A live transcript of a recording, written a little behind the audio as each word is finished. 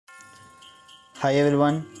Hi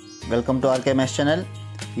everyone, welcome to RKMS channel.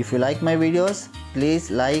 If you like my videos, please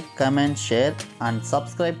like, comment, share and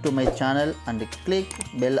subscribe to my channel and click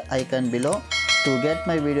bell icon below to get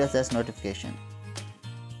my videos as notification.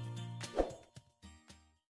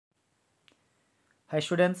 Hi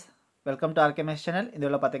students, welcome to RKMS channel. In this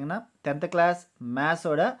video, 10th class Maths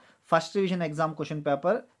first revision exam question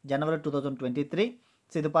paper January 2023.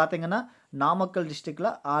 So இது பாத்தீங்கன்னா நாமக்கல் டிஸ்ட்ரிக்ட்ல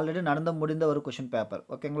already நடந்து முடிந்த ஒரு question paper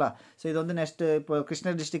ஓகேங்களா so இது வந்து next இப்போ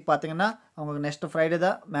கிருஷ்ணகிரி டிஸ்ட்ரிக்ட் பாத்தீங்கன்னா உங்களுக்கு நெக்ஸ்ட் ஃப்ரைடே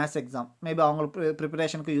தான் மேத்ஸ் எக்ஸாம் மேபி அவங்க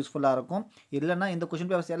பிரிபரேஷனுக்கு யூஸ்ஃபுல்லா இருக்கும் இல்லனா இந்த क्वेश्चन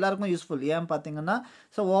பேப்பர்ஸ் எல்லாருக்கும் யூஸ்ஃபுல் ஏன் பாத்தீங்கன்னா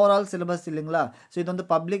சோ ஓவரால் சிலபஸ் இல்லீங்களா சோ இது வந்து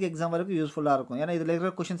பப்ளிக் எக்ஸாம் வரைக்கும் யூஸ்ஃபுல்லா இருக்கும் ஏனா இதுல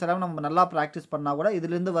இருக்கிற क्वेश्चंस எல்லாம் நம்ம நல்லா பிராக்டீஸ் பண்ணா கூட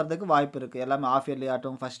இதில இருந்து வரதுக்கு வாய்ப்பு இருக்கு எல்லாமே ஆஃப் இயர்லி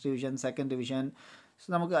ஆட்டும் first division second division so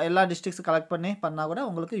நமக்கு எல்லா டிஸ்ட்ரிக்ட்ஸ் கலெக்ட் பண்ணா கூட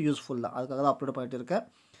உங்களுக்கு யூஸ்ஃபுல் தான் அதுக்காக தான் அப்லோட் பண்ணிட்டு இருக்கேன்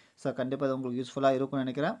So, கண்டிப்பா இது உங்களுக்கு யூஸ்ஃபுல்லா இருக்கும்னு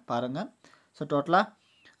நினைக்கிறேன் பாருங்க சோ டோட்டலா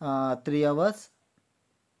 3 hours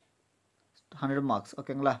 100 marks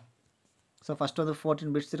ஓகேங்களா சோ ஃபர்ஸ்ட் வந்து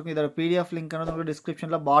 14 bits இருக்கும் இதோட PDF லிங்க் உங்களுக்கு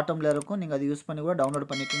டிஸ்கிரிப்ஷன்ல பாட்டம்ல இருக்கும் நீங்க அதை யூஸ் பண்ணி கூட டவுன்லோட்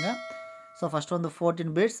பண்ணிக்கங்க சோ ஃபர்ஸ்ட் வந்து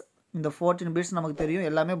 14 bits இந்த 14 bits நமக்கு தெரியும்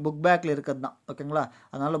எல்லாமே புக் பேக்ல இருக்குது தான் ஓகேங்களா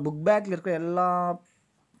அதனால புக் பேக்ல இருக்கிற எல்லா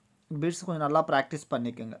bits கொஞ்சம் நல்லா பிராக்டீஸ்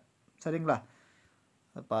பண்ணிக்கங்க சரிங்களா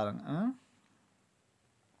பாருங்க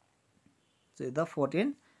சோ இத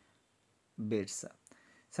 14 bits.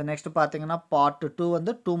 So next பாத்தீங்கன்னா part 2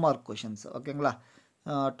 வந்து 2 mark questions ஓகேங்களா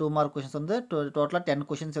 2 mark questions வந்து டோட்டலா 10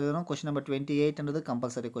 questions எழுதணும் question number 28 ன்றது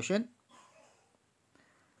compulsory question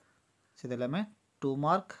so இதெல்லாமே 2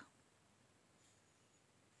 mark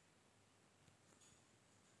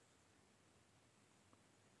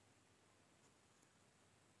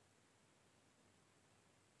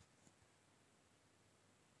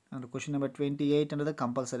and question number 28 ன்றது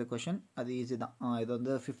compulsory question அது ஈஸி தான் இது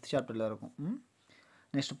வந்து 5th chapterல இருக்கும்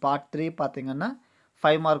next part 3 பாத்தீங்கன்னா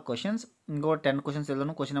 5 mark questions இங்க ஒரு 10 questions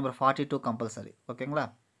எழுதணும் question number 42 compulsory ஓகேங்களா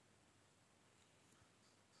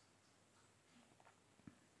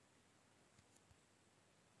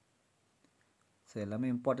சோ எல்லாமே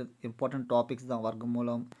important topics தான்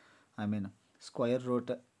வர்க்கமூலம் I mean square root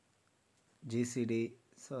GCD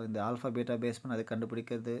so இந்த ஆல்பா பீட்டா பேஸ் பண்ணி அதை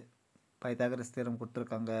கண்டுபிடிக்கிறது பைத்தாகரஸ் தியரம்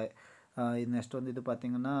கொடுத்திருக்காங்க நெக்ஸ்ட் வந்து இது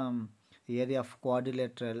பாத்தீங்கன்னா ஏரியா ஆஃப்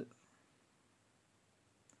குவாட்ரிலேட்டரல்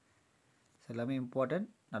எல்லாமே இம்பார்ட்டன்ட்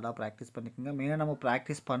நல்லா பிராக்டீஸ் பண்ணிக்கங்க மெயினா நம்ம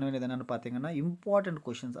பிராக்டீஸ் பண்ண வேண்டியது என்னன்னு பாத்தீங்கன்னா இம்பார்ட்டன்ட்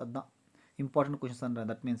क्वेश्चंस அதான் important questions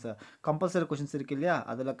that means compulsory questions இருக்கு இல்லையா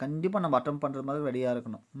அதல கண்டிப்பா நம்ம அட்டெம்ப்ட் பண்ற மாதிரி ரெடியா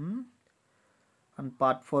இருக்கணும் and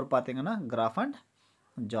part 4 பாத்தீங்கன்னா கிராஃப் அண்ட்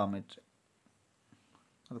ஜியோமெட்ரி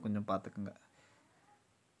அது கொஞ்சம் பாத்துக்கங்க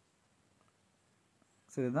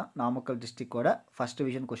சோ இதுதான் Namakkal டிஸ்ட்ரிக்ட்டோட first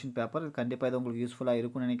division question paper கண்டிப்பா இது உங்களுக்கு யூஸ்ஃபுல்லா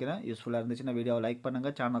இருக்கும்னு நினைக்கிறேன் யூஸ்ஃபுல்லா இருந்துச்சுனா வீடியோவை லைக் பண்ணுங்க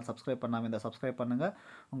சேனல் சப்ஸ்கிரைப் பண்ணாம இருந்தா சப்ஸ்கிரைப் பண்ணுங்க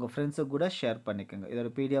உங்க ஃப்ரெண்ட்ஸ்க்கு கூட ஷேர் பண்ணிக்கங்க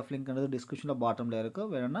இதோட PDF லிங்க் டிஸ்கிரிப்ஷன்ல பாட்டம்ல இருக்கு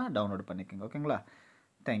வேணும்னா டவுன்லோட் பண்ணிக்கங்க ஓகேங்களா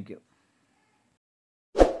Thank you